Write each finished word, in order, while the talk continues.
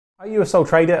Are you a sole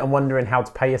trader and wondering how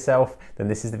to pay yourself? Then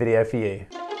this is the video for you.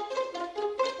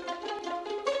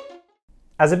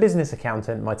 As a business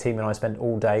accountant, my team and I spend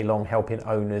all day long helping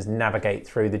owners navigate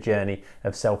through the journey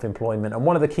of self-employment. And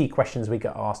one of the key questions we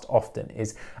get asked often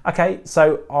is, okay,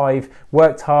 so I've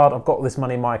worked hard, I've got this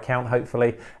money in my account,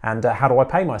 hopefully, and how do I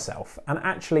pay myself? And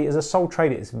actually, as a sole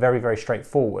trader, it's very, very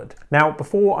straightforward. Now,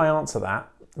 before I answer that,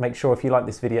 make sure if you like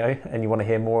this video and you want to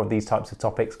hear more of these types of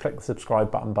topics, click the subscribe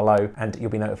button below and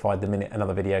you'll be notified the minute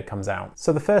another video comes out.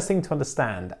 So the first thing to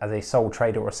understand as a sole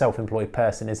trader or a self-employed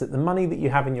person is that the money that you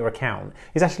have in your account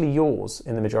is actually yours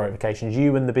in the majority of occasions.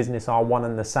 You and the business are one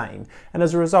and the same. And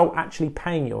as a result, actually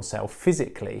paying yourself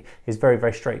physically is very,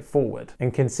 very straightforward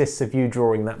and consists of you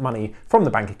drawing that money from the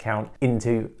bank account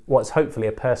into what's hopefully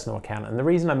a personal account. And the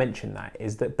reason I mention that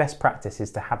is that best practice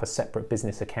is to have a separate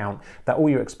business account that all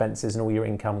your expenses and all your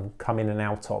income come in and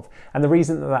out of. And the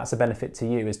reason that that's a benefit to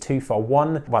you is twofold.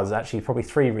 One, well, there's actually probably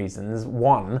three reasons.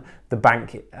 One, the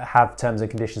bank have terms and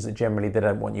conditions that generally they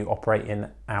don't want you operating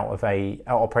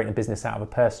a business out of a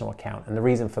personal account. And the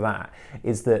reason for that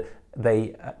is that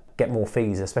they get more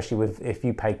fees, especially if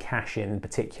you pay cash in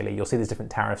particularly. You'll see there's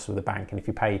different tariffs with the bank, and if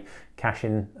you pay cash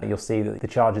in, you'll see that the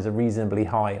charges are reasonably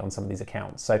high on some of these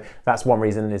accounts. So that's one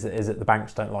reason, is that the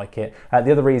banks don't like it.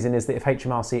 The other reason is that if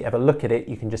HMRC ever look at it,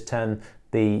 you can just turn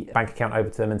the bank account over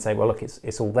to them and say, well, look,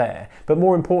 it's all there. But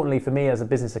more importantly for me as a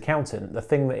business accountant, the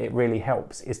thing that it really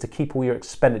helps is to keep all your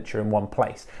expenditure in one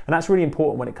place. And that's really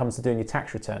important when it comes to doing your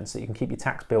tax returns, so you can keep your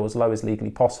tax bill as low as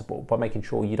legally possible by making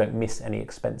sure you don't miss any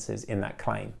expenses in that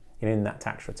claim, in that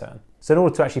tax return. So in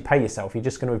order to actually pay yourself, you're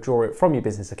just going to withdraw it from your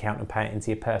business account and pay it into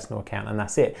your personal account, and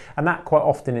that's it. And that quite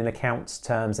often in accounts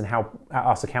terms, and how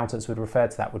us accountants would refer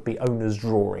to that, would be owner's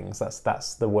drawings.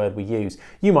 That's the word we use.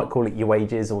 You might call it your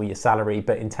wages or your salary,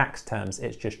 but in tax terms,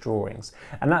 it's just drawings.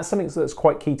 And that's something that's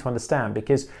quite key to understand,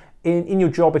 because in your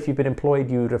job, if you've been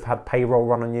employed, you would have had payroll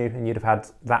run on you, and you'd have had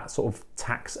that sort of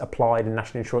tax applied and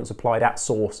national insurance applied at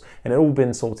source, and it all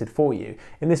been sorted for you.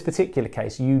 In this particular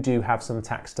case, you do have some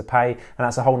tax to pay, and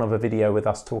that's a whole nother video with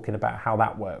us talking about how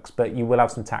that works. But you will have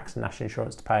some tax and national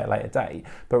insurance to pay at a later date.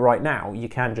 But right now, you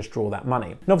can just draw that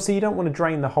money. And obviously, you don't want to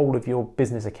drain the whole of your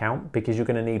business account, because you're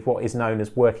going to need what is known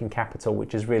as working capital,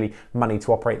 which is really money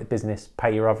to operate the business,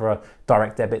 pay your other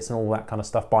direct debits and all that kind of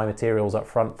stuff, buy materials up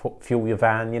front, fuel your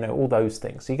van, you know, all those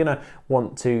things. So you're going to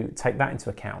want to take that into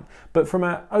account. But from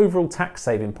an overall tax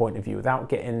saving point of view, without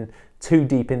getting too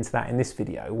deep into that in this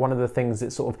video, one of the things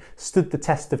that sort of stood the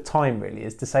test of time really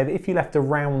is to say that if you left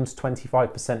around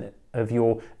 25% of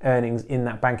your earnings in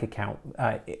that bank account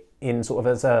in sort of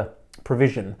as a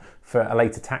provision for a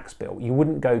later tax bill, you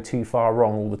wouldn't go too far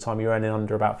wrong all the time. You're earning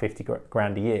under about 50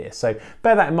 grand a year. So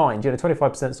bear that in mind. You know,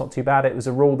 25% is not too bad. It was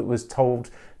a rule that was told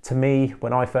to me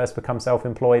when I first become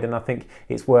self-employed, and I think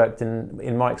it's worked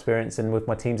in my experience and with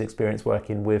my team's experience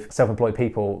working with self-employed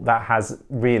people. That has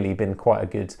really been quite a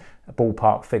good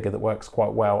ballpark figure that works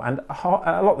quite well. And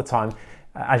a lot of the time,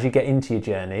 as you get into your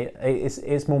journey,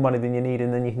 it's more money than you need,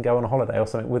 and then you can go on a holiday or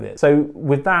something with it. So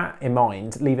with that in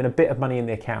mind, leaving a bit of money in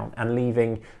the account and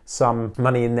leaving some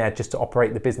money in there just to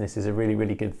operate the business is a really,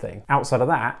 really good thing. Outside of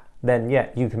that, then yeah,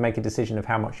 you can make a decision of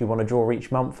how much you want to draw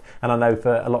each month. And I know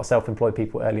for a lot of self-employed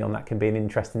people early on, that can be an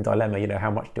interesting dilemma, you know, how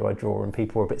much do I draw? And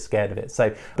people are a bit scared of it.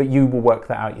 So, but you will work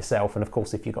that out yourself. And of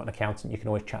course, if you've got an accountant, you can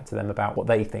always chat to them about what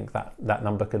they think that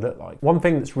number could look like. One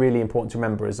thing that's really important to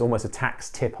remember is almost a tax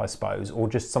tip, I suppose, or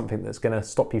just something that's going to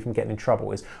stop you from getting in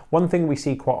trouble, is one thing we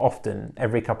see quite often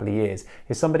every couple of years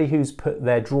is somebody who's put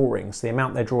their drawings, the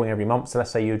amount they're drawing every month. So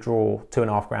let's say you draw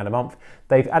 2.5 grand a month.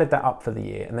 They've added that up for the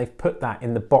year and they've put that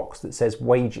in the box that says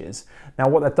wages. Now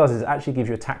what that does is it actually gives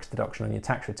you a tax deduction on your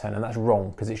tax return, and that's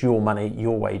wrong because it's your money,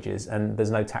 your wages, and there's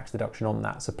no tax deduction on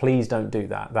that. So please don't do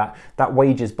that. That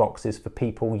wages box is for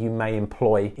people you may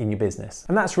employ in your business.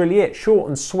 And that's really it, short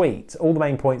and sweet, all the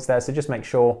main points there. So just make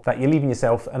sure that you're leaving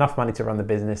yourself enough money to run the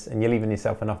business and you're leaving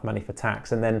yourself enough money for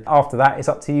tax. And then after that, it's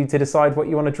up to you to decide what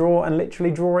you want to draw and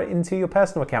literally draw it into your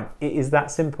personal account. It is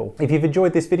that simple. If you've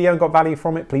enjoyed this video and got value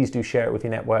from it, please do share it with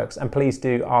your networks, and please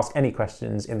do ask any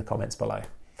questions in the comments below.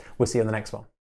 We'll see you on the next one.